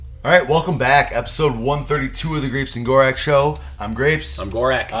All right, welcome back. Episode 132 of the Grapes and Gorak Show. I'm Grapes. I'm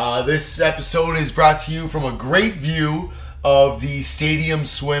Gorak. This episode is brought to you from a great view of the stadium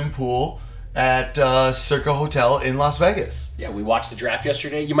swim pool at Circa Hotel in Las Vegas. Yeah, we watched the draft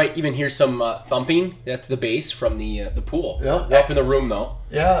yesterday. You might even hear some thumping. That's the bass from the pool. Yep. Up in the room, though.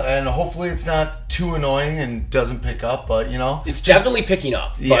 Yeah, and hopefully it's not too annoying and doesn't pick up, but, you know. It's definitely picking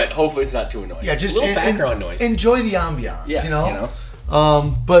up, Yeah. but hopefully it's not too annoying. Yeah, just a little background noise. Enjoy the ambiance, Yeah, you know? you know.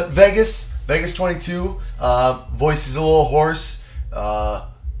 But Vegas 22, voice is a little hoarse,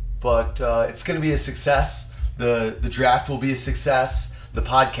 but it's going to be a success. The draft will be a success. The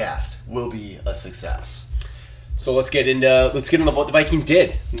podcast will be a success. So let's get into what the Vikings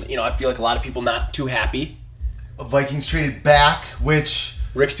did. You know, I feel like a lot of people not too happy. Vikings traded back, which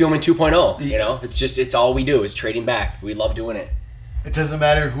Rick Spielman 2.0. You know, it's all we do is trading back. We love doing it. it doesn't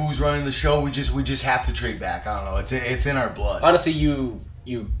matter who's running the show. We just have to trade back. I don't know. It's in our blood. Honestly, you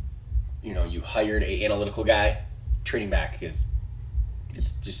hired a analytical guy. Trading back it's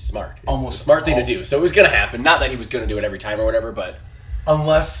just smart. It's Almost a smart thing to do. So it was going to happen. Not that he was going to do it every time or whatever, but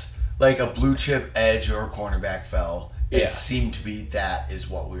Unless like a blue chip edge or cornerback fell, Yeah. it seemed to be that is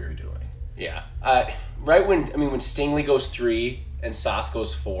what we were doing. yeah. Right when Stingley goes 3 and Sauce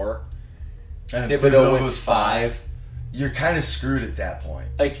goes 4, And Thibodeau Thibodeau went goes 5. You're kind of screwed at that point.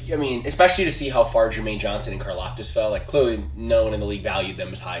 especially to see how far Jermaine Johnson and Karlaftis fell. Like, clearly no one in the league valued them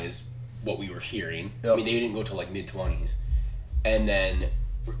as high as what we were hearing. Yep. They didn't go to like mid-20s. And then,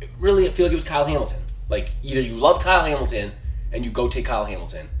 really, I feel like it was Kyle Hamilton. Like, either you love Kyle Hamilton and you go take Kyle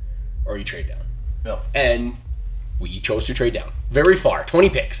Hamilton, or you trade down. Yep. And we chose to trade down. Very far, 20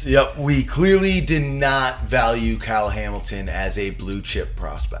 picks. Yep. We clearly did not value Kyle Hamilton as a blue chip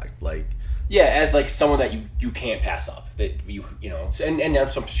prospect. Like, Yeah, as like someone that you can't pass up. That you know, and I'm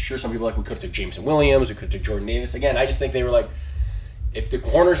sure some people like we could have took Jameson Williams, we could have took Jordan Davis. Again, I just think they were like, if the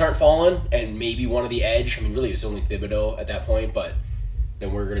corners aren't falling and maybe one of the edge, really it's only Thibodeau at that point, but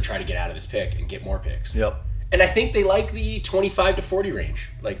then we're going to try to get out of this pick and get more picks. yep. And I think they like the 25 to 40 range.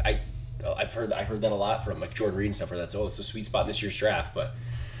 Like I heard that a lot from like Jordan Reed and stuff where it's a sweet spot in this year's draft, but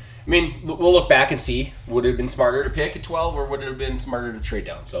we'll look back and see, would it have been smarter to pick at 12 or would it have been smarter to trade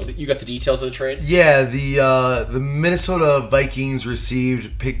down? So you got the details of the trade? Yeah, the Minnesota Vikings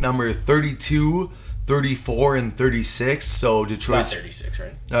received pick number 32, 34, and 36. So Not Detroit's 36,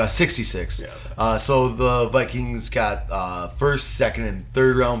 right? 66. Yeah. So the Vikings got first, second, and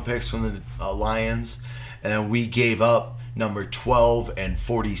third round picks from the Lions, and then we gave up number 12 and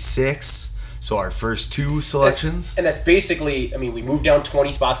 46. So our first two selections. And that's basically, we moved down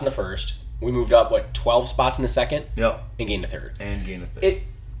 20 spots in the first. We moved up, 12 spots in the second? Yep. And gained a third. And gain a third. It,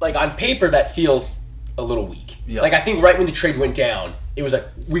 on paper, that feels a little weak. Yep. I think right when the trade went down, it was like,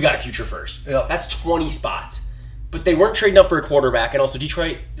 we got a future first. Yep. That's 20 spots. But they weren't trading up for a quarterback, and also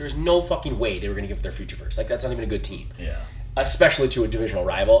Detroit, there's no fucking way they were going to give up their future first. That's not even a good team. Yeah. Especially to a divisional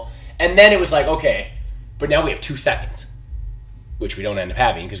rival. And then it was like, okay, but now we have 2 seconds, which we don't end up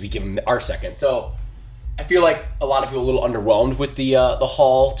having because we give them our second. So I feel like a lot of people are a little underwhelmed with the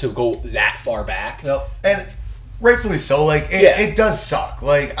haul to go that far back. Yep. And rightfully so. It does suck.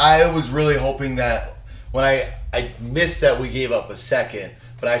 I was really hoping that when I missed that we gave up a second,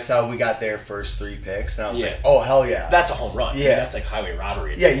 but I saw we got their first 3 picks, and I was like, oh, hell yeah. That's a home run. Yeah. That's like highway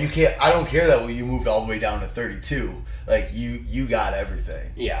robbery. Yeah, you can't. I don't care that you moved all the way down to 32. You got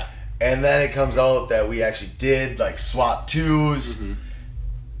everything. Yeah. And then it comes out that we actually did swap 2s, Mm-hmm.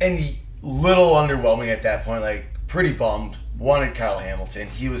 and little underwhelming at that point. Pretty bummed. Wanted Kyle Hamilton.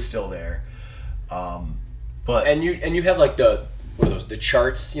 He was still there. But And you have what are those, the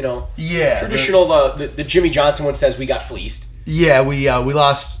charts, yeah, traditional the Jimmy Johnson one says we got fleeced. Yeah, we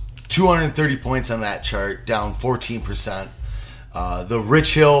lost 230 points on that chart, down 14%. The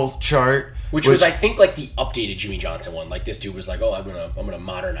Rich Hill chart, Which was, I think, the updated Jimmy Johnson one. This dude was like, "Oh, I'm gonna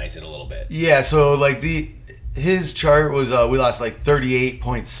modernize it a little bit." Yeah, so his chart was we lost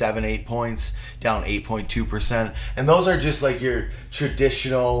 38.78 points, down 8.2%, and those are just your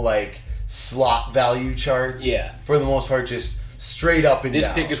traditional slot value charts. Yeah, for the most part, just straight up and this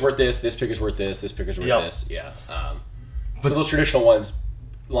down. pick is worth this. This pick is worth this. This pick is worth Yep. this. Yeah. So those traditional ones,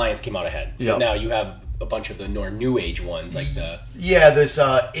 Lions came out ahead. Yep. But now you have a bunch of the more new age ones this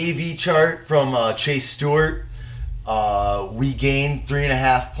AV chart from Chase Stewart. We gained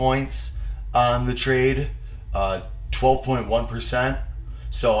 3.5 points on the trade, 12.1%.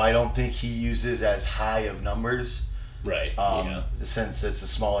 So I don't think he uses as high of numbers. Right. Since it's a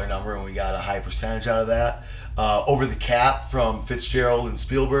smaller number and we got a high percentage out of that. Over the cap from Fitzgerald and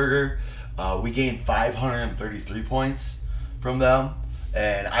Spielberger, we gained 533 points from them.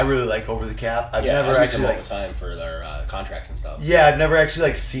 and I really like Over the Cap. I've Yeah, never I use actually them all the time for their contracts and stuff. Yeah, I've never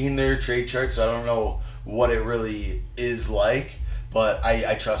actually seen their trade chart, so I don't know what it really is like. But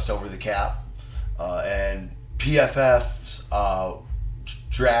I trust Over the Cap, and PFF's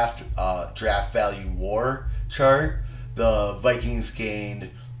draft value WAR chart. The Vikings gained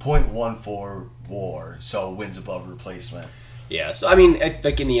 0.14 WAR, so wins above replacement. Yeah, so I mean, I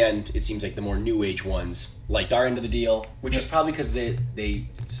think in the end, it seems like the more new age ones liked our end of the deal, which is probably because they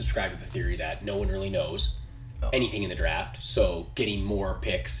subscribe to the theory that no one really knows anything in the draft, so getting more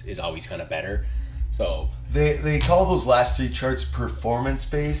picks is always kind of better. So they call those last three charts performance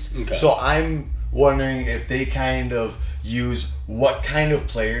based. Okay. So I'm wondering if they kind of use what kind of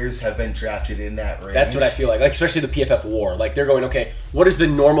players have been drafted in that range. that's what I feel like especially the PFF WAR. Like they're going, okay, what is the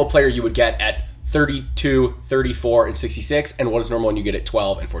normal player you would get at 32, 34, and 66, and what is normal when you get at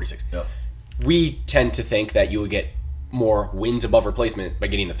 12 and 46? Yep. We tend to think that you would get more wins above replacement by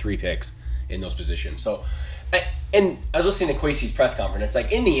getting the 3 picks in those positions. So, I was listening to Kwesi's press conference. It's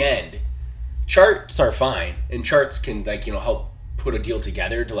like in the end, charts are fine, and charts can help put a deal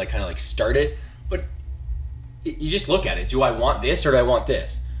together to kind of start it. But you just look at it. Do I want this or do I want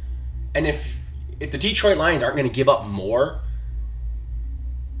this? And if the Detroit Lions aren't going to give up more,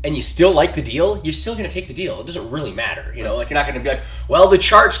 and you still like the deal, you're still going to take the deal. It doesn't really matter. You're not going to be like, well, the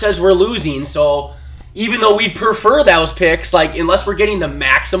chart says we're losing, so even though we'd prefer those picks, unless we're getting the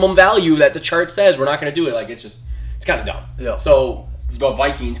maximum value that the chart says, we're not going to do it. It's kind of dumb. Yeah. So the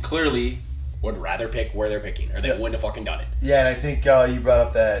Vikings clearly would rather pick where they're picking, or they wouldn't have fucking done it. Yeah, and I think you brought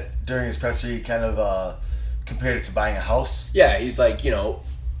up that during his presser, he kind of compared it to buying a house. Yeah, he's like, the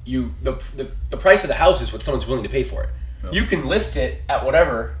price of the house is what someone's willing to pay for it. Yep. You can list it at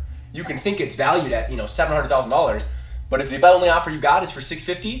whatever. You can think it's valued at $700,000, but if the only offer you got is for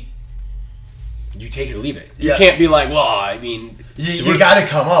 $650, you take it or leave it. You can't be like, well, I mean, you got to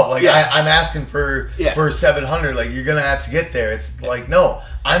come up. I'm asking for Yeah. for $700. You're gonna have to get there. It's no,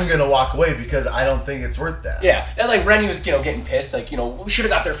 I'm gonna walk away because I don't think it's worth that. Yeah, and Rennie was getting pissed. We should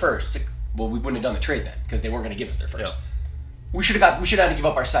have got there first. It's like, well, we wouldn't have done the trade then because they weren't going to give us their first. Yeah. We should have had to give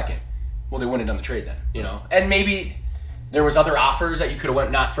up our second. Well, they wouldn't have done the trade then. And maybe there was other offers that you could have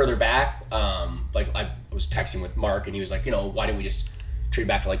went not further back. I was texting with Mark and he was like, why didn't we just trade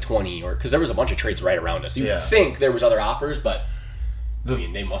back to 20 or because there was a bunch of trades right around us. You think there was other offers, but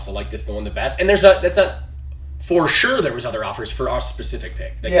they must have liked this the one the best. And that's not for sure. There was other offers for our specific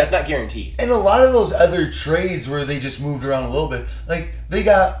pick. That's not guaranteed. And a lot of those other trades where they just moved around a little bit, they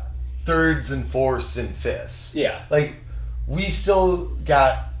got thirds and fourths and fifths. Yeah. We still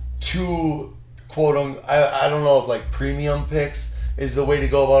got 2 quote I don't know if premium picks is the way to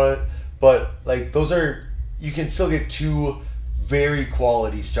go about it, but those are, you can still get 2 very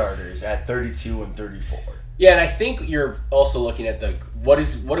quality starters at 32 and 34. Yeah, and I think you're also looking at what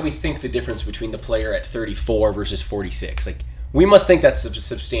do we think the difference between the player at 34 versus 46? We must think that's a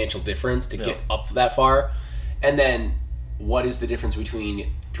substantial difference to get up that far. And then what is the difference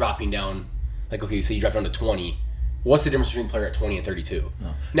between dropping down, okay, so you drop down to 20. What's the difference between the player at 20 and 32?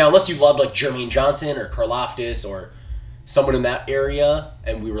 No. Now, unless you loved Jermaine Johnson or Karlaftis or someone in that area,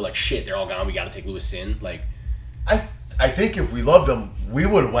 and we were like, shit, they're all gone, we got to take Lewis Sin. I think if we loved him, we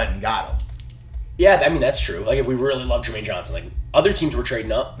would have went and got him. Yeah, I mean, that's true. If we really loved Jermaine Johnson, other teams were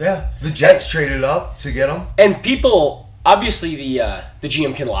trading up. Yeah, the Jets traded up to get him. And people, obviously the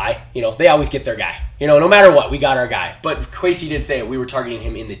GM can lie. They always get their guy. No matter what, we got our guy. But Kwesi did say we were targeting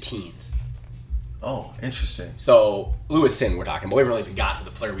him in the teens. Oh, interesting. So Lewis Sin we're talking about. We haven't really even got to the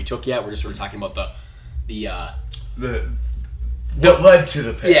player we took yet. We're just sort of talking about what led to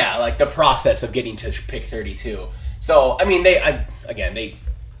the pick. Yeah, the process of getting to pick 32. So I mean, they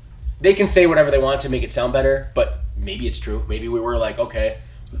can say whatever they want to make it sound better, but maybe it's true. Maybe we were okay,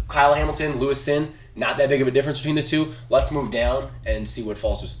 Kyle Hamilton, Lewis Sin, not that big of a difference between the two. Let's move down and see what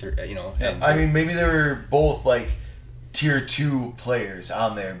falls was maybe they were both tier 2 players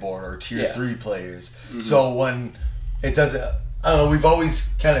on their board or tier 3 players. Mm-hmm. So when it doesn't, I don't know, we've always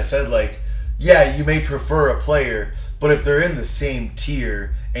kind of said you may prefer a player, but if they're in the same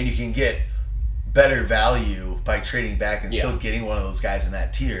tier and you can get better value by trading back and still getting one of those guys in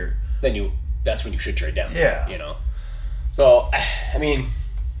that tier, then that's when you should trade down. Yeah. So, I mean,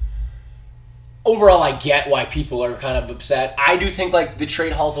 overall, I get why people are kind of upset. I do think the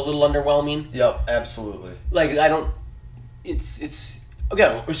trade haul's a little underwhelming. Yep, absolutely. It's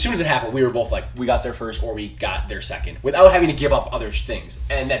again, as soon as it happened, we were both we got there first or we got there second without having to give up other things,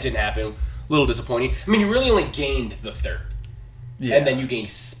 and that didn't happen. A little disappointing. I mean, you really only gained the third, and then you gained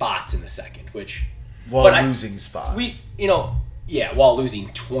spots in the second, which losing spots. You Yeah, while losing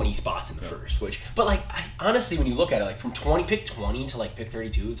 20 spots in the first. But honestly, when you look at it, like from pick 20 to like pick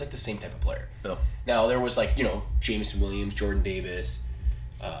 32, it's like the same type of player. Yeah. Now there was like Jameson Williams, Jordan Davis,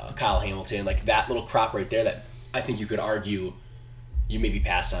 Kyle Hamilton, like that little crop right there that I think you could argue you maybe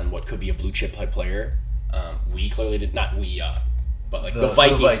passed on what could be a blue chip type player. We clearly did not. But like the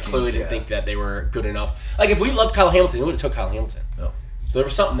Vikings clearly didn't think that they were good enough. Like if we loved Kyle Hamilton, we would have took Kyle Hamilton. No. So there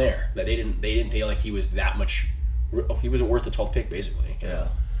was something there that they didn't feel like he was that much. He wasn't worth the 12th pick, basically. Yeah.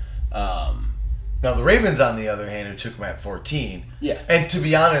 Now the Ravens, on the other hand, who took him at 14. Yeah. And to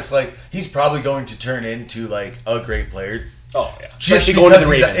be honest, like he's probably going to turn into like a great player. Oh yeah. Just Especially because going to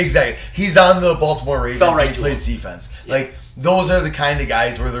the Ravens. Exactly. He's on the Baltimore Ravens Fell right and he to plays him. defense. Yeah. Like those are the kind of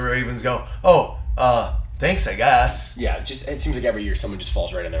guys where the Ravens go, thanks, I guess. Yeah, it seems like every year someone just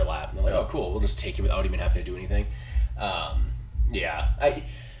falls right in their lap. And they're like, oh, cool, we'll just take it without even having to do anything.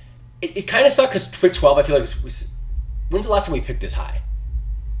 It kind of sucked because pick 12, I feel like when's the last time we picked this high?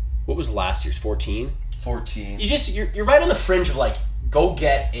 What was last year's? 14? 14. You're right on the fringe of like, go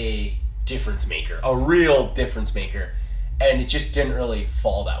get a difference maker, a real difference maker. And it just didn't really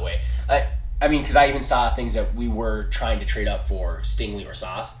fall that way. I mean, because I even saw things that we were trying to trade up for Stingley or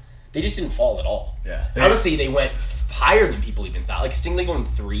Sauce. They just didn't fall at all. Yeah. Honestly, they went higher than people even thought. Like Stingley going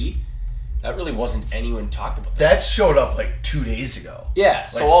 3, that really wasn't anyone talked about. That showed up like 2 days ago. Yeah.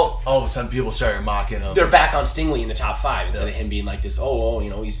 Like, So all of a sudden people started mocking him. they're back on Stingley in the top 5 instead of him being like this.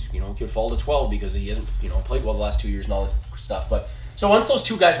 He's could fall to 12 because he hasn't played well the last 2 years and all this stuff. But so once those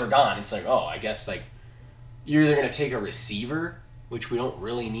 2 guys were gone, it's like I guess like you're either gonna take a receiver, which we don't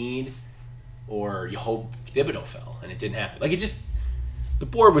really need, or you hope Thibodeau fell, and it didn't happen. Like the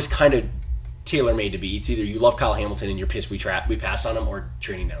board was kind of tailor made to be. It's either you love Kyle Hamilton and you're pissed we passed on him, or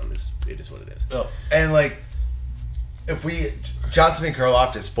trading down it is what it is. Oh, and like if Johnson and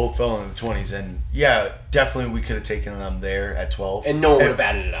Karlaftis both fell in the 20s, and yeah, definitely we could have taken them there at 12, and no one would have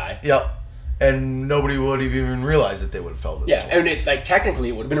batted an eye. Yep, and nobody would have even realized that they would have fell to the 20s. And technically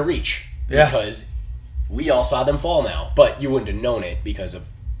it would have been a reach. Yeah, because we all saw them fall now, but you wouldn't have known it because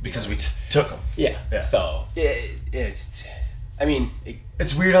we took them. Yeah. So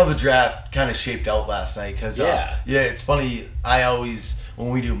it's weird how the draft kind of shaped out last night because it's funny. I always, when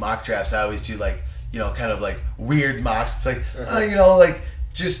we do mock drafts, I always do like kind of like weird mocks. It's like like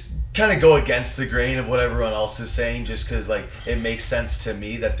just kind of go against the grain of what everyone else is saying, just because like it makes sense to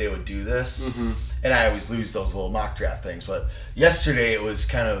me that they would do this. Mm-hmm. And I always lose those little mock draft things. But yesterday it was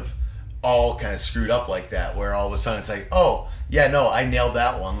kind of all kind of screwed up like that, where all of a sudden it's like, I nailed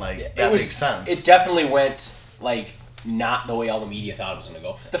that one. Like that makes sense. It definitely went like not the way all the media thought it was going to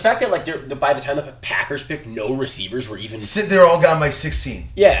go. The fact that like by the time the Packers picked, no receivers were even. They're all gone by 16.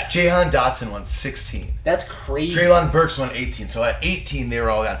 Yeah. Jahan Dotson went 16. That's crazy. Treylon Burks went 18. So at 18 they were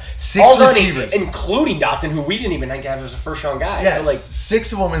all gone. All receivers, including Dotson, who we didn't even think of as a first round guy. Yeah, so like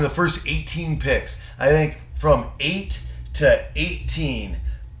 6 of them in the first 18 picks. I think from 8 to 18.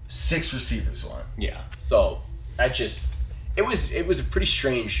 6 receivers won. Yeah, so that just it was a pretty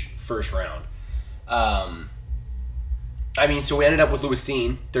strange first round. So we ended up with Lewis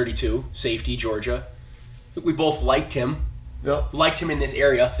Cine, 32, safety, Georgia. We both liked him. Yep. Liked him in this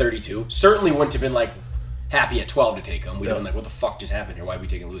area, 32. Certainly wouldn't have been like happy at 12 to take him. We'd have been like, what the fuck just happened here? Why are we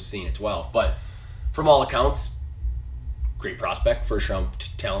taking Lewis Cine at 12? But from all accounts, great prospect, first round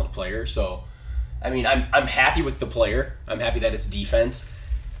talent player. So, I'm happy with the player. I'm happy that it's defense.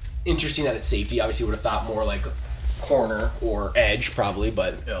 Interesting that it's safety. Obviously, would have thought more like corner or edge, probably,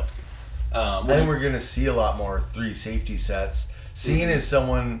 but. Yep. I think we're going to see a lot more 3 safety sets. Cine is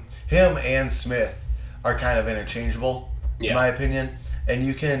someone, him and Smith are kind of interchangeable, in my opinion. And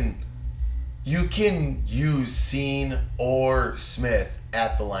you can use Cine or Smith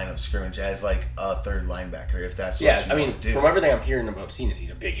at the line of scrimmage as like a third linebacker if that's what you want to do. From everything I'm hearing about Cine is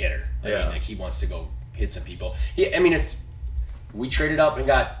he's a big hitter. Like he wants to go hit some people. We traded up and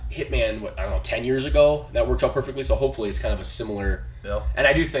got Hitman, 10 years ago. That worked out perfectly, so hopefully it's kind of a similar... Yep. And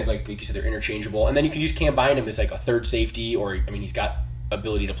I do think, like you said, they're interchangeable. And then you can use Cam Bynum as like a third safety, or, he's got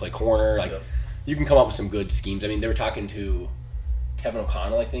ability to play corner. Like, you can come up with some good schemes. They were talking to Kevin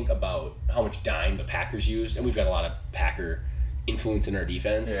O'Connell, I think, about how much dime the Packers used. And we've got a lot of Packer influence in our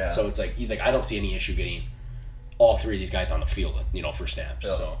defense. Yeah. So it's like, he's like, I don't see any issue getting all 3 of these guys on the field, for snaps.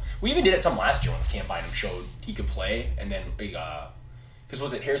 Yep. So we even did it some last year once Cam Bynum showed he could play, and then because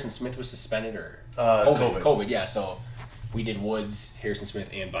was it Harrison Smith was suspended or COVID? Yeah. So we did Woods, Harrison Smith,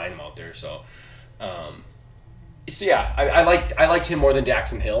 and Bynum out there. So, I liked him more than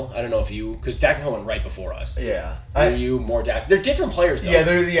Daxton Hill. I don't know if because Daxton Hill went right before us. Yeah. Were you more Daxton? They're different players, though. Yeah,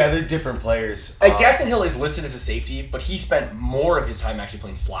 they're different players. Like Daxton Hill is listed as a safety, but he spent more of his time actually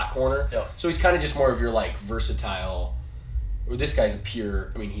playing slot corner. Yep. So he's kind of just more of your like versatile This guy's a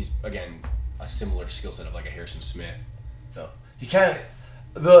pure. I mean, he's again a similar skill set of like a Harrison Smith. No. He kind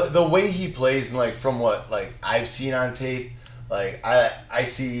of the way he plays, and like from what like I've seen on tape, like I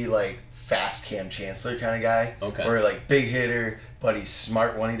see like fast Cam Chancellor kind of guy. Okay. Or like big hitter, but he's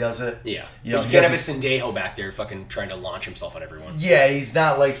smart when he does it. Yeah. You know, you can't have a Sendejo back there fucking trying to launch himself on everyone. Yeah, he's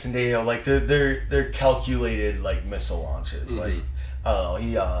not like Sendejo. Like they're calculated like missile launches. Like I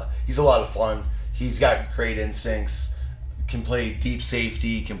don't know. He's a lot of fun. He's got great instincts. Can play deep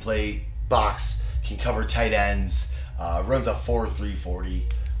safety. Can play box. Can cover tight ends. Runs a 4.3 40.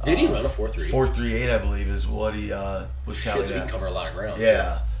 Did he run a 4.3? 4.38, I believe, is what he was tallied So he at. can cover a lot of ground.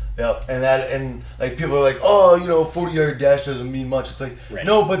 Yeah. Yep. And like people are like, oh, 40-yard dash doesn't mean much. It's like Right.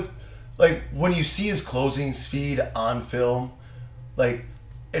 no, but like when you see his closing speed on film, like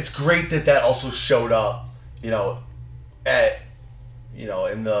it's great that also showed up, at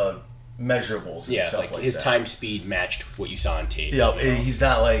in the measurables and Yeah, stuff like his that. time speed matched what you saw on tape. Yep. He's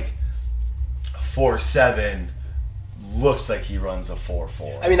not like 4.7. Looks like he runs a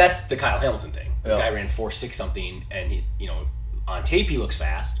 4.4. I mean, that's the Kyle Hamilton thing. The Yeah. guy ran 4.6 something, and he, on tape he looks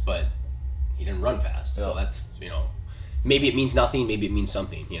fast, but he didn't run fast. So Yeah. that's maybe it means nothing, maybe it means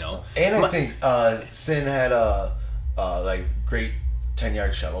something. And I think Sin had a like great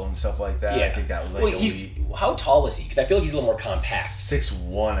 10-yard shuttle and stuff like that. Yeah. I think that was like well, elite. how tall is he? Because I feel like he's a little more compact.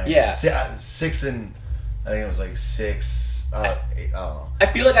 6'1". Yeah. 6 and I think it was like 6. I don't know. I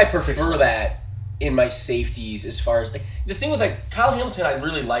feel like I prefer 6'1". that in my safeties as far as like the thing with like Kyle Hamilton. I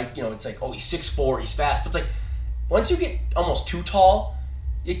really like it's like, oh, he's 6'4", he's fast, but it's like once you get almost too tall,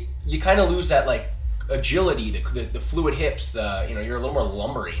 you kind of lose that like agility, the fluid hips, you're a little more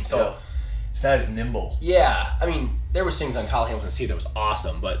lumbering. So. Yeah. It's not as nimble. Yeah, I mean, there was things on Kyle Hamilton's team that was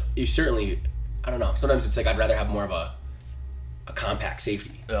awesome, but you certainly, I don't know. Sometimes it's like I'd rather have more of a compact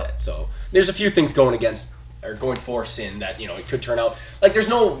safety. Yeah. So there's a few things going for Sin that it could turn out like there's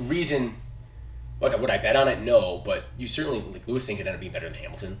no reason. Like, would I bet on it? No, but you certainly like Lewis Sin could end up being better than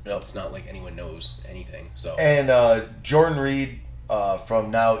Hamilton. Yep. It's not like anyone knows anything. So And Jordan Reed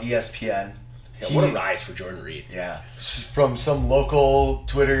from now ESPN. yeah, what a rise for Jordan Reed. Yeah, from some local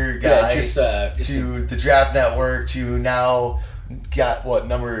Twitter guy just to the Draft Network to now got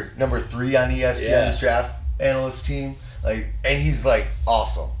number 3 on ESPN's draft analyst team. Like, and he's like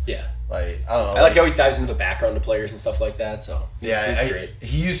awesome. Yeah. Like I don't know. I like he always dives into the background of players and stuff like that. So he's great.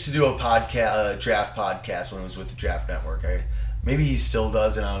 He used to do a podcast, draft podcast when he was with the Draft Network. Maybe he still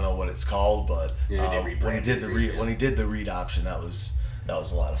does, and I don't know what it's called. But when he did the read option, that was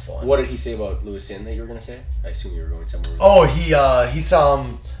a lot of fun. What did he say about Lewis Sin that you were going to say? I assume you were going somewhere. Oh, he saw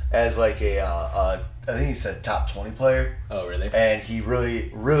him as like I think he said top 20 player. Oh, really? And he really,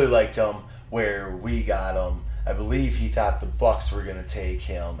 really liked him where we got him. I believe he thought the Bucks were going to take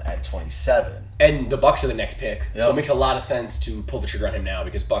him at 27. And the Bucks are the next pick. Yep. So it makes a lot of sense to pull the trigger on him now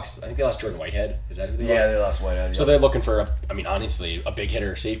because Bucks, I think they lost Jordan Whitehead. Is that who they lost? Yeah, they lost Whitehead. So they're looking for, honestly, a big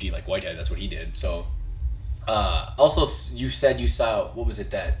hitter safety like Whitehead. That's what he did. So, also, you said you saw, what was it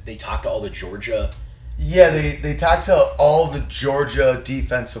that they talked to all the Georgia... Yeah, they talked to all the Georgia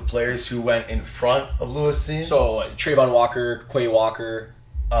defensive players who went in front of Lewis Sin. So, Trayvon Walker, Quay Walker...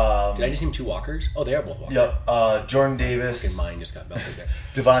 did I just name 2 Walkers? Oh, they are both Walkers. Yep. Jordan Davis. Mine just got melted there.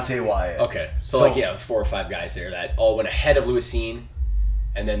 Devontae Wyatt. Okay. So 4 or 5 guys there that all went ahead of Lewis Sin,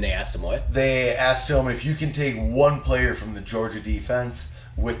 and then they asked him what? They asked him if you can take one player from the Georgia defense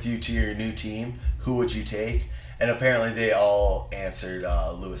with you to your new team, who would you take? And apparently they all answered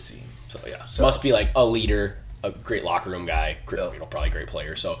Lewis Sin. So must be like a leader, a great locker room guy, probably a great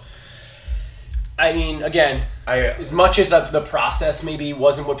player. So, I mean, again, as much as the process maybe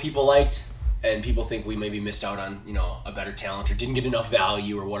wasn't what people liked, and people think we maybe missed out on a better talent or didn't get enough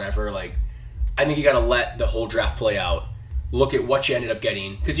value or whatever, like I think you got to let the whole draft play out. Look at what you ended up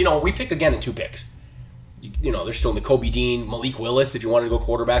getting because we pick again in 2 picks. There's still Nakobe Dean, Malik Willis. If you wanted to go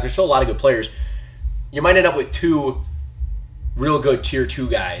quarterback, there's still a lot of good players. You might end up with 2 real good tier 2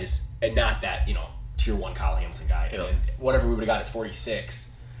 guys and not that tier 1 Kyle Hamilton guy. And then whatever we would have got at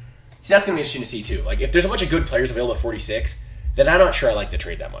 46. See, that's gonna be interesting to see too. Like if there's a bunch of good players available at 46, then I'm not sure I like the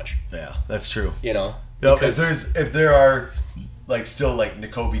trade that much. Yeah, that's true. If there are like still like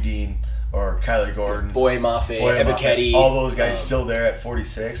Nakobe Dean or Kyler Gordon, Boye Mafe, Ebiketie, all those guys still there at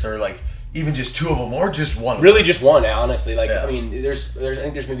 46, or like even just 2 of them, or just one. Really, just one. Honestly, I mean, there's I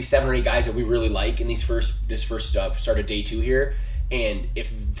think there's maybe 7 or 8 guys that we really like in this first start of day 2 here, and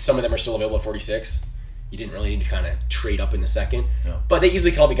if some of them are still available at 46, you didn't really need to kind of trade up in the second. Yeah. But they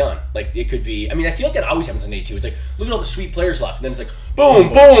easily could all be gone. Like, it could be... I mean, I feel like that always happens in day 2. It's like, look at all the sweet players left. And then it's like, boom,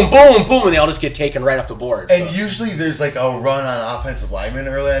 boom, boom, boom, and they all just get taken right off the board. And so. usually there's like a run on offensive linemen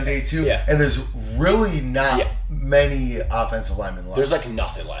early on day 2. Yeah. And there's really not many offensive linemen left. There's like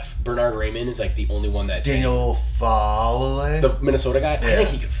nothing left. Bernard Raymond is like the only one that... Daniel Falale? The Minnesota guy? I think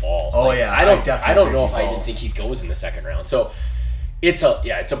he could fall. Oh, like, yeah. I don't know if he I falls. think he goes in the second round. So, it's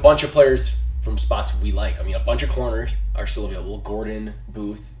a bunch of players from spots we like. I mean, a bunch of corners are still available. Gordon,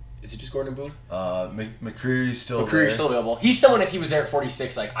 Booth. Is it just Gordon Booth? McCreary's still there. McCreary's still available. He's someone, if he was there at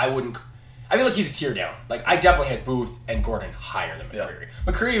 46, like, I feel like he's a tier down. Like, I definitely had Booth and Gordon higher than McCreary.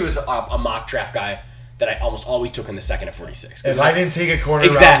 Yeah. McCreary was a mock draft guy that I almost always took in the second at 46. If I didn't take a corner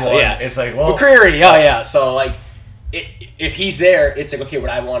exactly, round 1, yeah. it's like, well... McCreary, yeah. So, like, if he's there, it's like, okay, would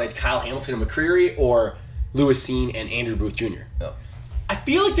I wanted Kyle Hamilton and McCreary or Lewis Cine and Andrew Booth Jr.? Yeah. I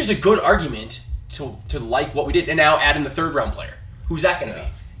feel like there's a good argument to like what we did, and now add in the third round player. Who's that going to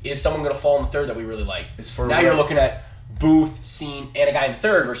be? Is someone going to fall in the third that we really like? Now you're looking at Booth, Cine, and a guy in the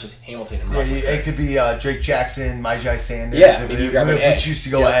third versus Hamilton and Rush. Yeah, it could be Drake Jackson, Myjai Sanders. Yeah, if we choose to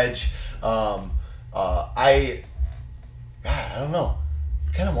go edge. I don't know.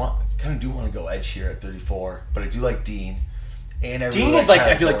 Kind of do want to go edge here at 34, but I do like Dean. And Dean is like,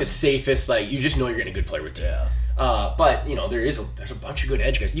 I feel like the safest. Like, you just know you're getting a good player with Dean. Yeah. But there's a bunch of good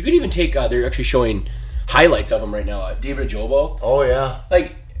edge guys. You could even take. They're actually showing highlights of him right now. David Ajobo. Oh yeah.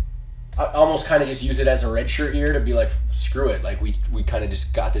 Like, I almost kind of just use it as a redshirt year to be like, screw it. Like, we kind of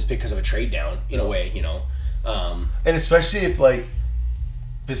just got this pick because of a trade down in a way, And especially if like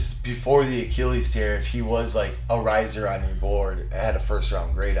before the Achilles tear, if he was like a riser on your board, had a first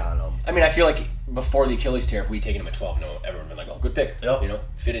round grade on him. I mean, I feel like before the Achilles tear, if we'd taken him at 12, everyone would been like, oh, good pick. Yep.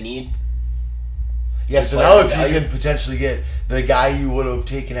 Fit a need. Yeah, so now if you can potentially get the guy you would have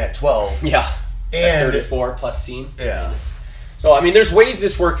taken at 12. Yeah. And at 34 plus Cine. Yeah. So, I mean, there's ways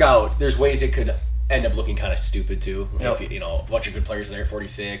this work out. There's ways it could end up looking kind of stupid, too. Yep. If, a bunch of good players are there at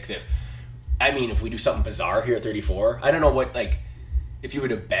 46. If we do something bizarre here at 34, I don't know what, like, if you were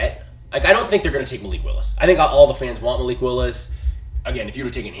to bet. Like, I don't think they're going to take Malik Willis. I think all the fans want Malik Willis. Again, if you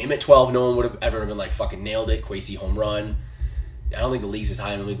would have taken him at 12, no one would have ever been like, fucking nailed it, Kwesi home run. I don't think the league's as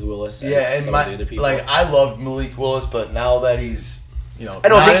high on Malik Willis as some of the other people. Like, I loved Malik Willis, but now that he's, I know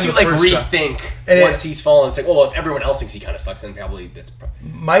it makes you like rethink once he's fallen. It's like, well, if everyone else thinks he kind of sucks, then probably that's.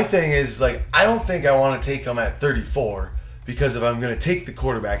 My thing is like, I don't think I want to take him at 34 because if I'm going to take the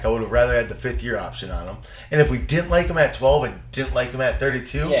quarterback, I would have rather had the 5th year option on him. And if we didn't like him at 12 and didn't like him at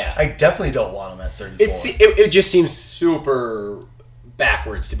 32, I definitely don't want him at 34. It just seems super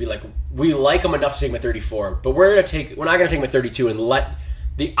backwards to be like, we like him enough to take him at 34, but we're not going to take him at 32 and let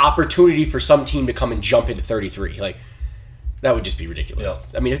the opportunity for some team to come and jump into 33. Like, that would just be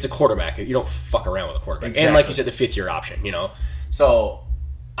ridiculous. Yep. I mean, it's a quarterback. You don't fuck around with a quarterback. Exactly. And like you said, the 5th year option, So,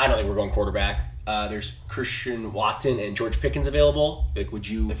 I don't think we're going quarterback. There's Christian Watson and George Pickens available. Like, would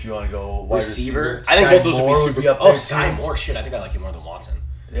you... If you want to go wide receiver. I think both those would be super... up there Sky Moore. Shit, I think I like him more than Watson.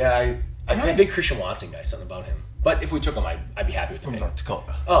 Yeah, I'm not a big Christian Watson guy, something about him. But if we took him, I'd be happy with him. From North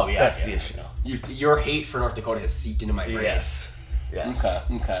Dakota. Oh, yeah. That's the issue. Your hate for North Dakota has seeped into my brain. Yes.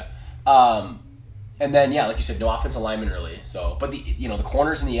 Okay. And then, like you said, no offensive lineman early. So, but the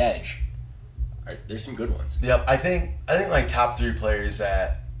corners and the edge, there's some good ones. Yep. I think my top 3 players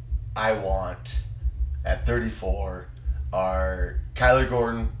that I want at 34 are Kyler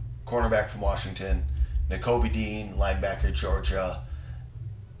Gordon, cornerback from Washington, Nakobe Dean, linebacker Georgia,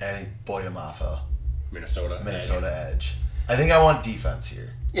 and I think Boya Mafa, Minnesota edge. I think I want defense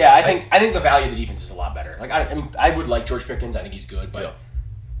here. Yeah, I think the value of the defense is a lot better. Like, I would like George Pickens. I think he's good, but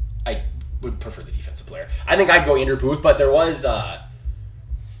I would prefer the defensive player. I think I'd go Andrew Booth, but there was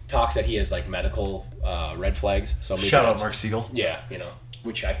talks that he has like medical red flags. So maybe shout out Mark Siegel. Yeah,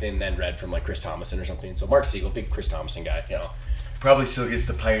 which I then read from like Chris Thomason or something. So Mark Siegel, big Chris Thomason guy. Probably still gets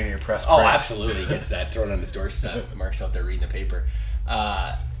the Pioneer Press print. Oh, absolutely gets that thrown on his doorstep. Mark's out there reading the paper.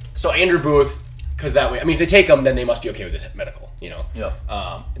 So Andrew Booth, because that way, I mean, if they take him, then they must be okay with this medical. Yeah.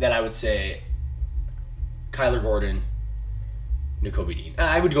 Then I would say Kyler Gordon, Nakobe Dean.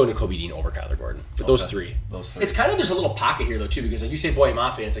 I would go Nakobe Dean over Kyler Gordon. But those three. It's kind of, there's a little pocket here, though, too, because like you say Boya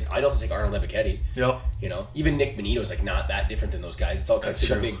Mafe, and it's like, I'd also take Arnold Ebiketie. Yep. Even Nick Benito's like not that different than those guys. It's all kind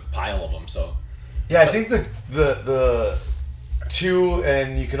of a big pile of them, so. Yeah, I think the 2,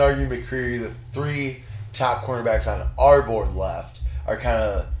 and you can argue McCreary, the 3 top cornerbacks on our board left are kind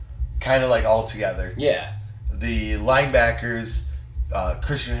of like all together. Yeah. The linebackers,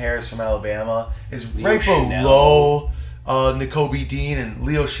 Christian Harris from Alabama, is Leo right Chenal. below Nakobe Dean and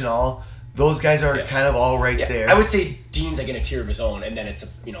Leo Chenal. Those guys are kind of all right there. I would say Dean's like in a tier of his own, and then it's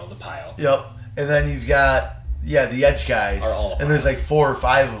the pile. Yep. and then you've got the edge guys, Are all and there's like 4 or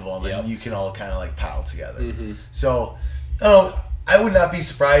 5 of them, Yep. and you can all kind of like paddle together. Mm-hmm. So, I don't know. I would not be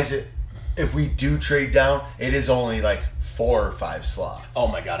surprised if we do trade down. It is only like 4 or 5 slots.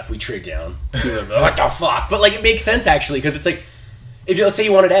 Oh my god, if we trade down, what the fuck? But like, it makes sense actually, because it's like, if you, let's say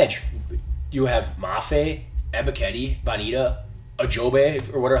you wanted edge, you have Mafe, Ebiketie, Bonita,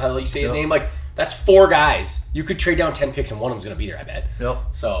 Ajobe, or whatever the hell you say his Yep. name. Like, that's 4 guys. You could trade down 10 picks, and one of them's gonna be there. I bet. Yep.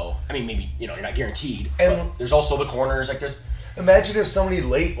 So, I mean, maybe you're not guaranteed. And- But there's also the corners. Like, there's Imagine if somebody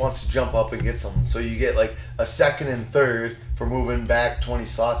late wants to jump up and get something. So you get like a second and third for moving back 20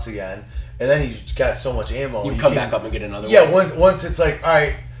 slots again, and then you got so much ammo. you can come back up and get another. Yeah, one. once it's like, all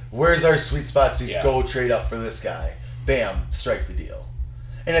right, where's our sweet spot to Yeah. go trade up for this guy? Bam, strike the deal.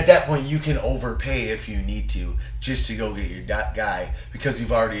 And at that point, you can overpay if you need to, just to go get your guy, because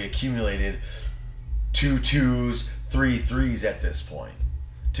you've already accumulated 2 2s, 3 3s at this point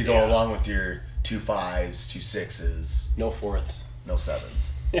to go Yeah. along with your 2 5s, 2 6s, No 4ths. no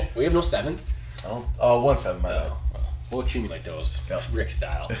 7s. Yeah, we have no 7th. Oh, 1 7, my bad. Oh, well, we'll accumulate those, Yep. Rick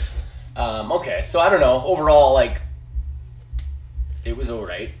style. Okay, so I don't know. Overall, like, it was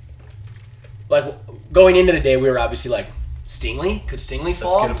alright. Like, going into the day, we were obviously like, Stingley? Could Stingley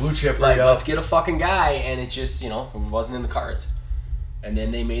fall? Let's get a blue chipper. Like, yeah. let's get a fucking guy, and it just, it wasn't in the cards. And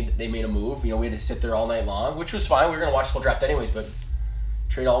then they made a move. We had to sit there all night long, which was fine. We were gonna watch the whole draft anyways, but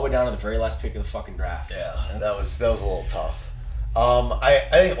trade all the way down to the very last pick of the fucking draft. Yeah, that was a little tough. I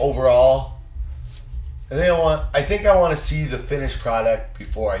think overall, I think I want to see the finished product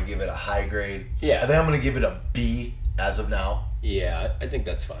before I give it a high grade. Yeah. I think I'm going to give it a B as of now. Yeah, I think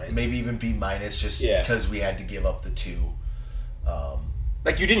that's fine. Maybe even B minus, just Yeah. because we had to give up the 2.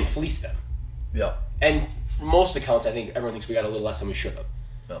 Like, you didn't fleece them. Yep. And for most accounts, I think everyone thinks we got a little less than we should have.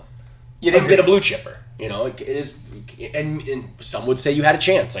 Yep. You didn't Okay. get a blue chipper. It is, and some would say you had a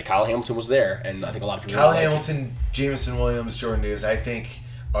chance. Like, Kyle Hamilton was there, and I think a lot of people. Kyle were like, Hamilton, Jameson Williams, Jordan Davis, I think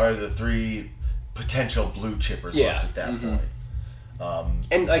are the 3 potential blue chippers Yeah. left at that point.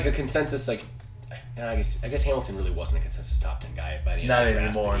 and like a consensus, like, I guess Hamilton really wasn't a consensus top 10 guy by the end Not of the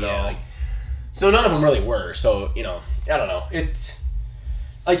draft. anymore, but no. So none of them really were. So I don't know. It's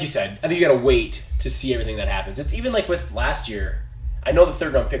like you said. I think you got to wait to see everything that happens. It's even like with last year. I know the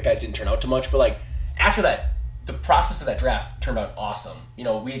 3rd round pick guys didn't turn out too much, but like after that, the process of that draft turned out awesome.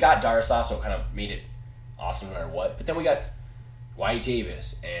 We got Darasas, so it kind of made it awesome no matter what. But then we got Wyatt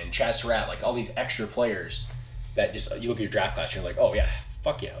Davis and Chaz Surratt, like all these extra players that just, you look at your draft class and you're like, oh yeah,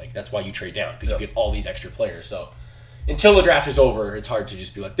 fuck yeah, like that's why you trade down, because Yep. you get all these extra players. So until the draft is over, it's hard to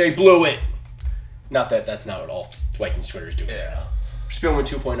just be like, they blew it. Not that that's not what all Vikings Twitter is doing. Yeah. Spielman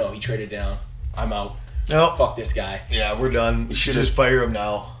 2.0, he traded down. I'm out. Nope. Fuck this guy. Yeah, we're done. We should should've- just fire him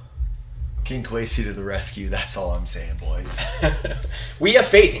now. King Kwesi to the rescue. That's all I'm saying, boys. We have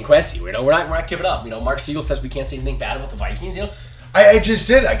faith in Kwesi. We're not giving up. Mark Siegel says we can't say anything bad about the Vikings. I just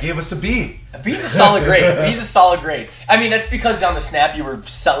did. I gave us a B. B's a solid grade. B's a solid grade. I mean, that's because on the snap you were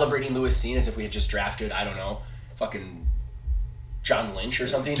celebrating Lewis Seen as if we had just drafted, I don't know, fucking John Lynch or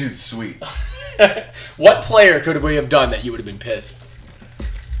something. Dude, sweet. What player could we have done that you would have been pissed?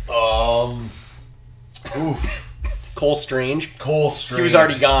 Oof. Cole Strange. Cole Strange. He was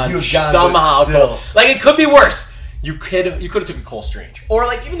already gone. He was gone, somehow. but still. Like, it could be worse. You could have took a Cole Strange, or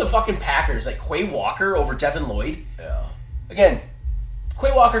like even the fucking Packers, like Quay Walker over Devin Lloyd. Yeah. Again,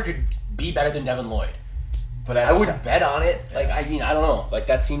 Quay Walker could be better than Devin Lloyd. But I would bet on it. Like, I mean, I don't know. Like,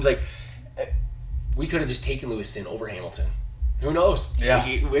 that seems like we could have just taken Lewis in over Hamilton. Who knows? Yeah.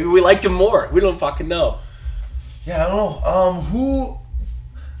 Maybe we liked him more. We don't fucking know. Yeah, I don't know.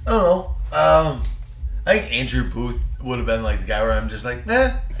 I don't know. I think Andrew Booth would have been like the guy where I'm just like,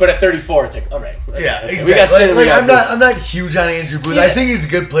 eh. But at 34, it's like, all right. Yeah, okay. exactly. We got Sin, we got Booth. I'm not huge on Andrew Booth. See, I think he's a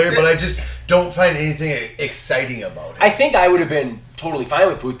good player, but I just don't find anything exciting about it. I think I would have been totally fine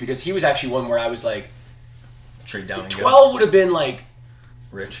with Booth because he was actually one where I was like, Trade down and 12 would have been like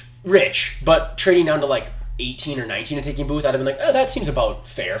Rich. rich, but trading down to like 18 or 19 and taking Booth, I'd have been like, oh, that seems about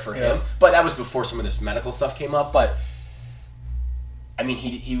fair for him. Yeah. But that was before some of this medical stuff came up. But I mean,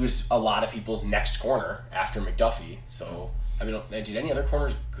 he was a lot of people's next corner after McDuffie. So, I mean, did any other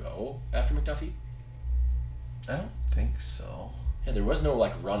corners go after McDuffie? I don't think so. Yeah, there was no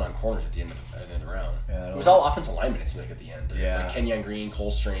like run on corners at the end of the round. Yeah, It was all offensive linemen, it seemed like, at the end. Yeah. Like Kenyon Green, Cole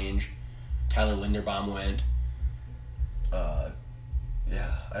Strange, Tyler Linderbaum went.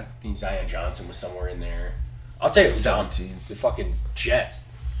 Yeah. I mean, Zion Johnson was somewhere in there. I'll tell you, 17. The fucking Jets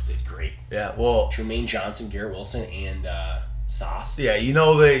did great. Yeah, well, Tremaine Johnson, Garrett Wilson, and Sauce. yeah,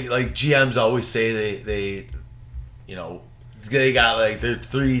 they like GMs always say they they got like their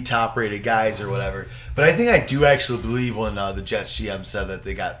 3 top-rated guys or whatever. But I think I do actually believe when the Jets GM said that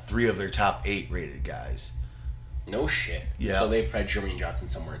they got 3 of their top 8 rated guys. No shit. Yeah. So they've had Jermaine Johnson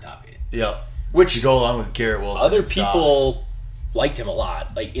somewhere in top 8. Yep. Which to go along with Garrett Wilson. Other and people Sauce. liked him a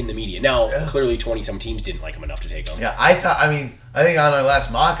lot, like in the media. Now, clearly 20-some teams didn't like him enough to take him. Yeah, I think on our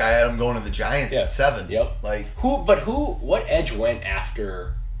last mock I had him going to the Giants at 7. Yep. Like what edge went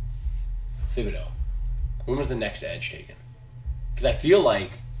after Thibodeau? When was the next edge taken? Because I feel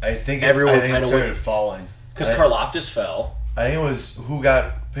like everyone kind of started falling. Because Karlaftis fell. I think it was who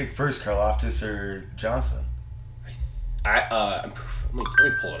got picked first, Karlaftis or Johnson. Let me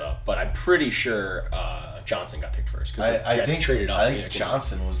pull it up, but I'm pretty sure Johnson got picked first because the Jets traded up. I think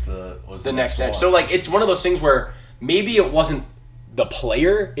Johnson was the next edge. one. So like it's one of those things where maybe it wasn't the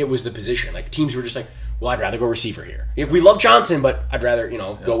player, it was the position. Like teams were just like, well, I'd rather go receiver here. We love Johnson, but I'd rather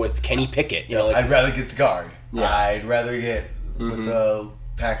go with Kenny Pickett. I'd rather get the guard. Yeah. I'd rather get with the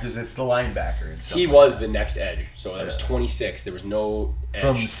Packers. It's the linebacker and stuff. He was the next edge, so that was 26. There was no edge.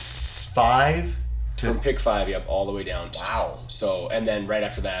 From 5 to from pick 5, yep, all the way down. Wow. So and then right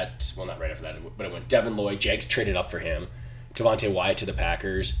after that, well, not right after that, but it went Devin Lloyd. Jags traded up for him. Devontae Wyatt to the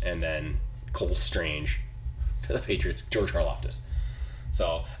Packers, and then Cole Strange to the Patriots. George Karlaftis.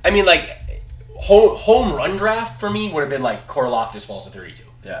 So I mean, like home run draft for me would have been like Karlaftis falls to 32.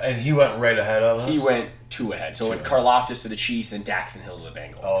 Yeah, and he went right ahead of us. He went 2 ahead. So it went Karlaftis to the Chiefs, and then Daxton Hill to the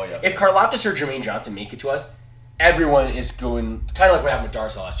Bengals. Oh yeah. If Karlaftis or Jermaine Johnson make it to us, everyone is going kind of like what happened with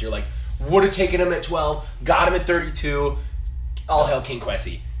Darce last year. Like would have taken him at 12, got him at 32. All hail King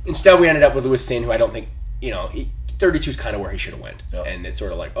Kwesi. Instead, we ended up with Lewis Sin, who I don't think 32 is kind of where he should have went. Yep. And it's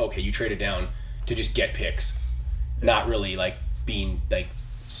sort of like, okay, you traded down to just get picks, not really like being like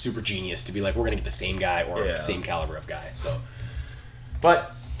super genius to be like we're gonna get the same guy or same caliber of guy. So,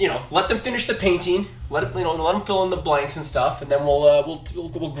 but let them finish the painting. Let them fill in the blanks and stuff, and then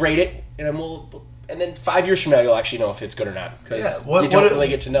we'll grade it, and then and then 5 years from now you'll actually know if it's good or not because you don't really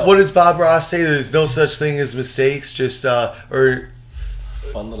get to know. What does Bob Ross say? There's no such thing as mistakes, just or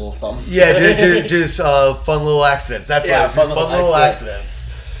fun little something. Yeah, just fun little accidents. That's what it is. Just fun little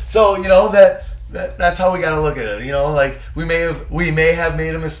accidents. So that's how we got to look at it. Like we may have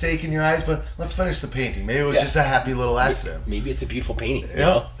made a mistake in your eyes, but let's finish the painting. Maybe it was just a happy little accident. Maybe it's a beautiful painting.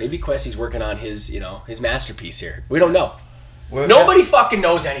 Maybe Kwesi's working on his his masterpiece here. We don't know. Nobody fucking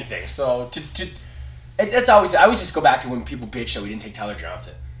knows anything. So it's always I always just go back to when people bitch that we didn't take Tyler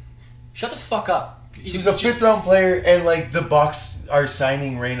Johnson. Shut the fuck up. He's a 5th round player, and like the Bucks are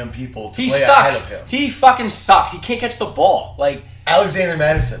signing random people to play sucks. ahead of him. He fucking sucks. He can't catch the ball. Like Alexander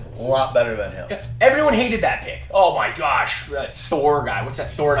Madison, a lot better than him. Everyone hated that pick. Oh my gosh, that Thor guy. What's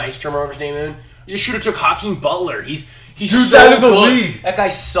that Thor Nystrom or whatever his name is? You should have took Hakeem Butler. He's so out of the good. league. That guy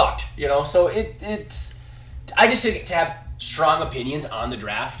sucked. So it's. I just think to have strong opinions on the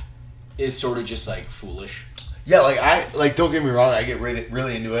draft is sort of just like foolish. Yeah, like don't get me wrong, I get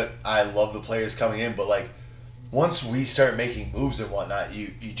really into it. I love the players coming in, but like once we start making moves and whatnot,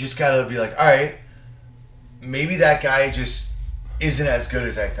 you just gotta be like, all right, maybe that guy just isn't as good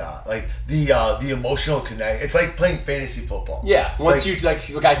as I thought. Like the emotional connect. It's like playing fantasy football. Yeah, once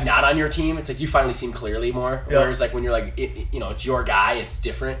the guy's not on your team, it's like you finally see him clearly more. Yeah. Whereas like when you're like it's your guy, it's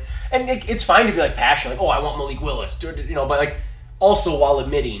different, and it's fine to be like passionate, like I want Malik Willis, but like also while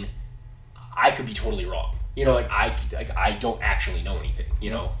admitting I could be totally wrong. I don't actually know anything.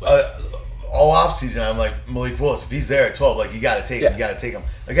 All off season, I'm like Malik Willis. If he's there at 12, like you got to take him. You got to take him.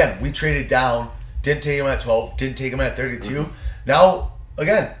 Again, we traded down. Didn't take him at 12. Didn't take him at 32. Mm-hmm. Now,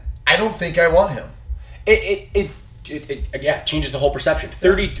 again, I don't think I want him. It changes the whole perception.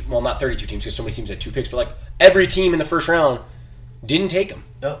 30, well, not 32 teams because so many teams had 2 picks, but like every team in the first round didn't take him.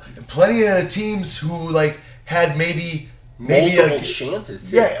 No, and plenty of teams who like had maybe multiple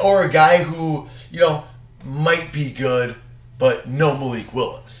chances. Too. Yeah, or a guy who might be good, but no Malik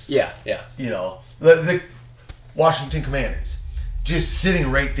Willis. Yeah. The Washington Commanders just sitting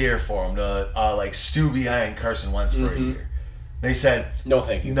right there for him to like stew behind Carson Wentz for a year. They said, no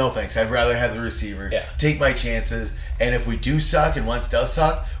thank you. No thanks. I'd rather have the receiver. Yeah. Take my chances. And if we do suck and Wentz does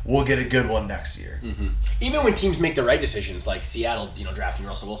suck, we'll get a good one next year. Mm-hmm. Even when teams make the right decisions, like Seattle, drafting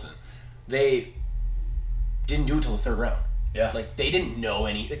Russell Wilson, they didn't do it till the 3rd round. Yeah. Like they didn't know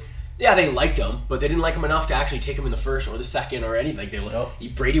any. Yeah, they liked him, but they didn't like him enough to actually take him in the 1st or the 2nd or anything. Like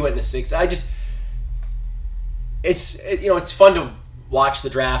Brady went in the 6th. It's fun to watch the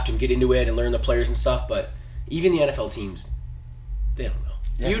draft and get into it and learn the players and stuff, but even the NFL teams, they don't know.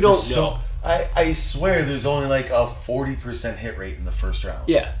 Yeah, you don't know. I swear there's only like a 40% hit rate in the 1st round.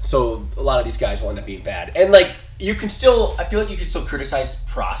 Yeah, so a lot of these guys will end up being bad. And I feel like you can still criticize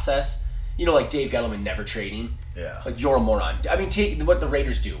process. Like Dave Gettleman never trading. Yeah. Like, you're a moron. I mean, take what the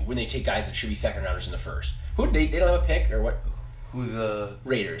Raiders do when they take guys that should be second rounders in the first. Who they don't have a pick or what? Who the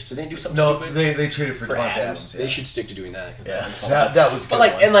Raiders? Did they do something No, stupid? they traded for Devontae Adams. Adams. They should stick to doing that because that was a good But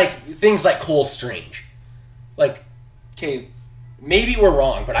like one. and like things like Cole Strange, like okay, maybe we're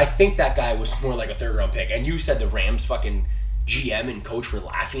wrong, but I think that guy was more like a third round pick. And you said the Rams fucking GM and coach were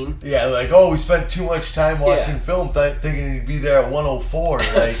laughing. Yeah, like, oh, we spent too much time watching film thinking he'd be there at 104.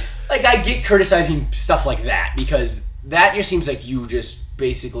 Like, Like, I get criticizing stuff like that because that just seems like you just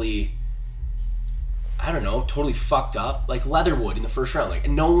basically, I don't know, totally fucked up. Like Leatherwood in the first round. Like,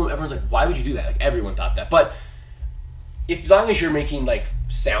 and everyone's like, why would you do that? Like, everyone thought that. But as long as you're making like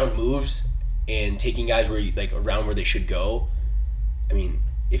sound moves and taking guys where you, like around where they should go, I mean,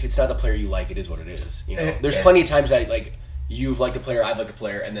 if it's not the player you like, it is what it is. You know, there's plenty of times that like you've liked a player, I've liked a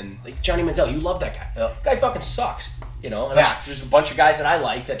player, and then like Johnny Manziel, you love that guy. Yep. Guy fucking sucks. You know, and Fact. there's a bunch of guys that I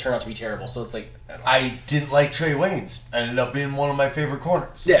like that turn out to be terrible. So it's like, I didn't like Trey Waynes. Ended up being one of my favorite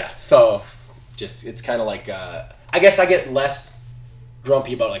corners. yeah. So just it's kind of like I guess I get less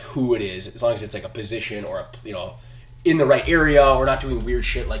grumpy about like who it is as long as it's like a position or a in the right area or not doing weird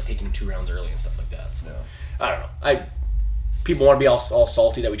shit like taking 2 rounds early and stuff like that. So I don't know. People want to be all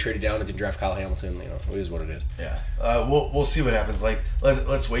salty that we traded down and didn't draft Kyle Hamilton. You know, it is what it is. Yeah, we'll see what happens. Like,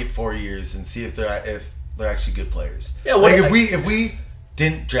 let's wait 4 years and see if they're actually good players. Yeah, like if we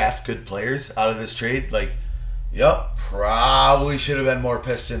didn't draft good players out of this trade, like, probably should have been more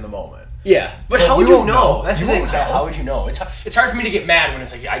pissed in the moment. Yeah, but But how we would you won't know? know. That's You the thing. won't know. How would you know? It's hard for me to get mad when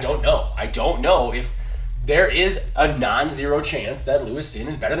it's like I don't know. I don't know if there is a non-zero chance that Lewis Sin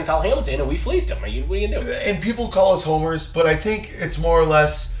is better than Kyle Hamilton and we fleeced him. What are you gonna do? And people call us homers, but I think it's more or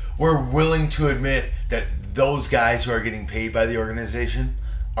less we're willing to admit that those guys who are getting paid by the organization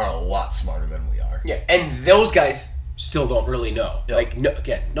are a lot smarter than we are. Yeah, and those guys still don't really know. Yep. Like,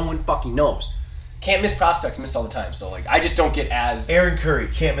 no one fucking knows. Can't miss prospects, missed all the time. So, like, I just don't get as... Aaron Curry,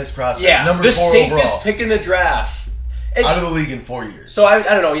 can't miss prospect. Yeah, Number the 4 safest overall. pick in the draft. Out of the league in 4 years. So, I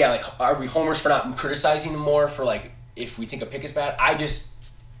don't know, yeah, like, are we homers for not criticizing him more for, like, if we think a pick is bad? I just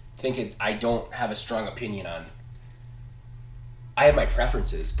think I don't have a strong opinion on... I have my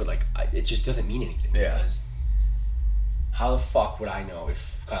preferences, but, like, it just doesn't mean anything. Yeah. Because how the fuck would I know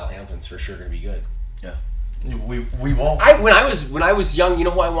if Kyle Hamilton's for sure going to be good? Yeah. We won't. When I was young, you know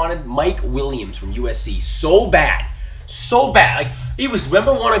who I wanted? Mike Williams from USC. So bad. Like, he was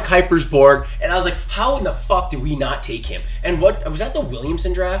number 1 on Kuiper's board, and I was like, how in the fuck did we not take him? And what was that the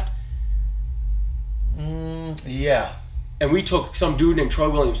Williamson draft? Yeah. And we took some dude named Troy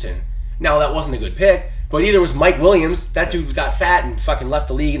Williamson. Now that wasn't a good pick, but either was Mike Williams. That dude got fat and fucking left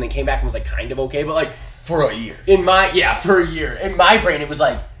the league and then came back and was like kind of okay, but like For a year. for a year. In my brain, it was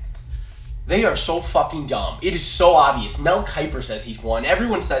like, they are so fucking dumb. It is so obvious. Mel Kiper says he's won.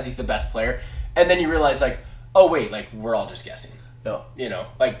 Everyone says he's the best player. And then you realize, like, oh, wait, like, we're all just guessing. No. You know,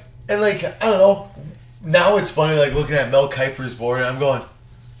 like... And, like, I don't know. Now it's funny, like, looking at Mel Kiper's board, and I'm going,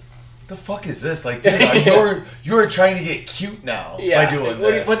 the fuck is this? Like, dude, you're trying to get cute now by doing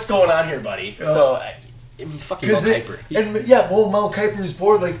this. What's going on here, buddy? So, I mean, fucking Mel Kiper. Mel Kiper's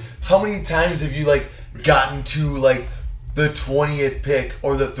board, like, how many times have you, like, gotten to, like, the 20th pick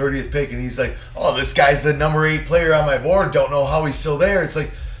or the 30th pick, and he's like, oh, this guy's the number 8 player on my board, don't know how he's still there. It's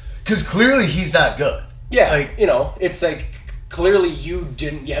like, because clearly he's not good. Yeah, like, you know, it's like, clearly you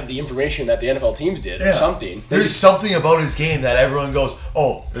didn't have the information that the NFL teams did or something. There's something about his game that everyone goes,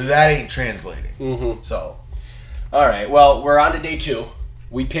 oh, that ain't translating. Mm-hmm. So. All right, well, we're on to day 2.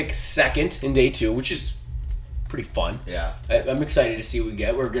 We pick second in day 2, which is pretty fun. Yeah. I'm excited to see what we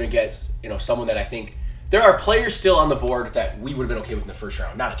get. We're going to get, someone that I think... There are players still on the board that we would have been okay with in the first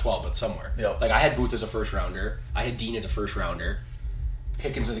round. Not at 12, but somewhere. Yep. Like, I had Booth as a first rounder. I had Dean as a first rounder.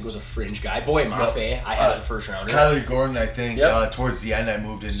 Pickens, I think, was a fringe guy. Boy Mafe, I had as a first rounder. Kyler Gordon, I think, towards the end, I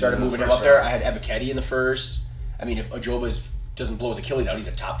moved into Started moving him up there. I had Ebiketie in the first. I mean, if Ajoba doesn't blow his Achilles out, he's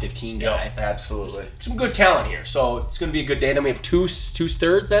a top 15 guy. Yep, absolutely. Some good talent here. So, it's going to be a good day. Then we have two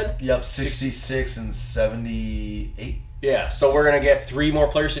thirds then? Yep, 66 and 78. Yeah, so we're going to get 3 more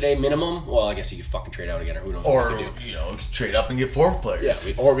players today, minimum. Well, I guess you could fucking trade out again, or who knows what we could do. Trade up and get 4 players.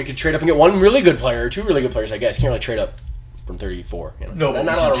 Yeah, or we could trade up and get 1 really good player, or 2 really good players, I guess. Can't really trade up from 34. No, but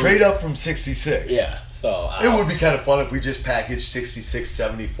we can trade up from 66. Yeah, so... it would be kind of fun if we just packaged 66,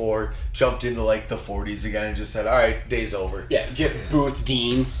 74, jumped into, like, the 40s again, and just said, all right, day's over. Yeah, get Booth,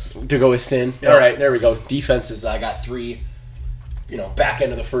 Dean to go with Sin. Yep. All right, there we go. Defenses, I got 3, back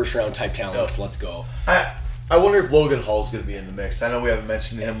end of the first round type talents. Let's go. I wonder if Logan Hall's going to be in the mix. I know we haven't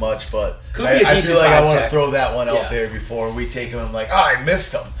mentioned him much, but Could be a I decent feel like I want to tech. throw that one out there before we take him. I'm like, I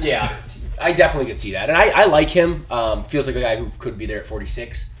missed him. Yeah, I definitely could see that. And I like him. Feels like a guy who could be there at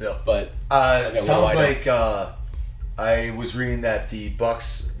 46. Yep. But sounds like I was reading that the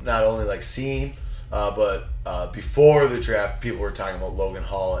Bucks not only like seeing, but before the draft, people were talking about Logan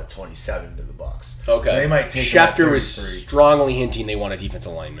Hall at 27 to the Bucks. Okay. So they might take him at Schefter was 33. strongly hinting they want a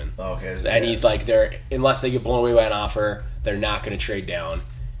defensive lineman. Okay. And he's like, unless they get blown away by an offer, they're not going to trade down,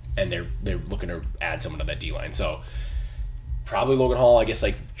 and they're looking to add someone to that D line. So probably Logan Hall. I guess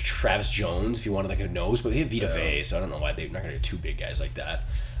like Travis Jones if you wanted like a nose, but they have Vita Vea, so I don't know why they're not going to get two big guys like that.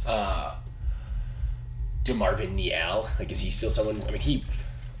 DeMarvin Neal, like, is he still someone? I mean, he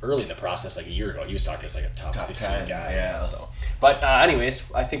early in the process, like a year ago, he was talking as like a top 15 10 guy. Yeah. So, but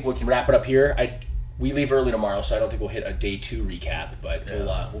anyways, I think we can wrap it up here. We leave early tomorrow, so I don't think we'll hit a day 2 recap, but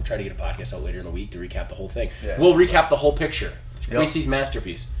we'll try to get a podcast out later in the week to recap the whole thing. Yeah, we'll recap the whole picture. Quincy's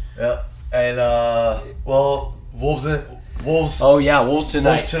masterpiece. Yep. And Wolves. Oh yeah, Wolves tonight.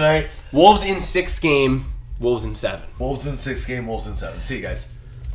 Wolves tonight. Wolves in 6 game. Wolves in 7. Wolves in 6 game. Wolves in 7. See you guys.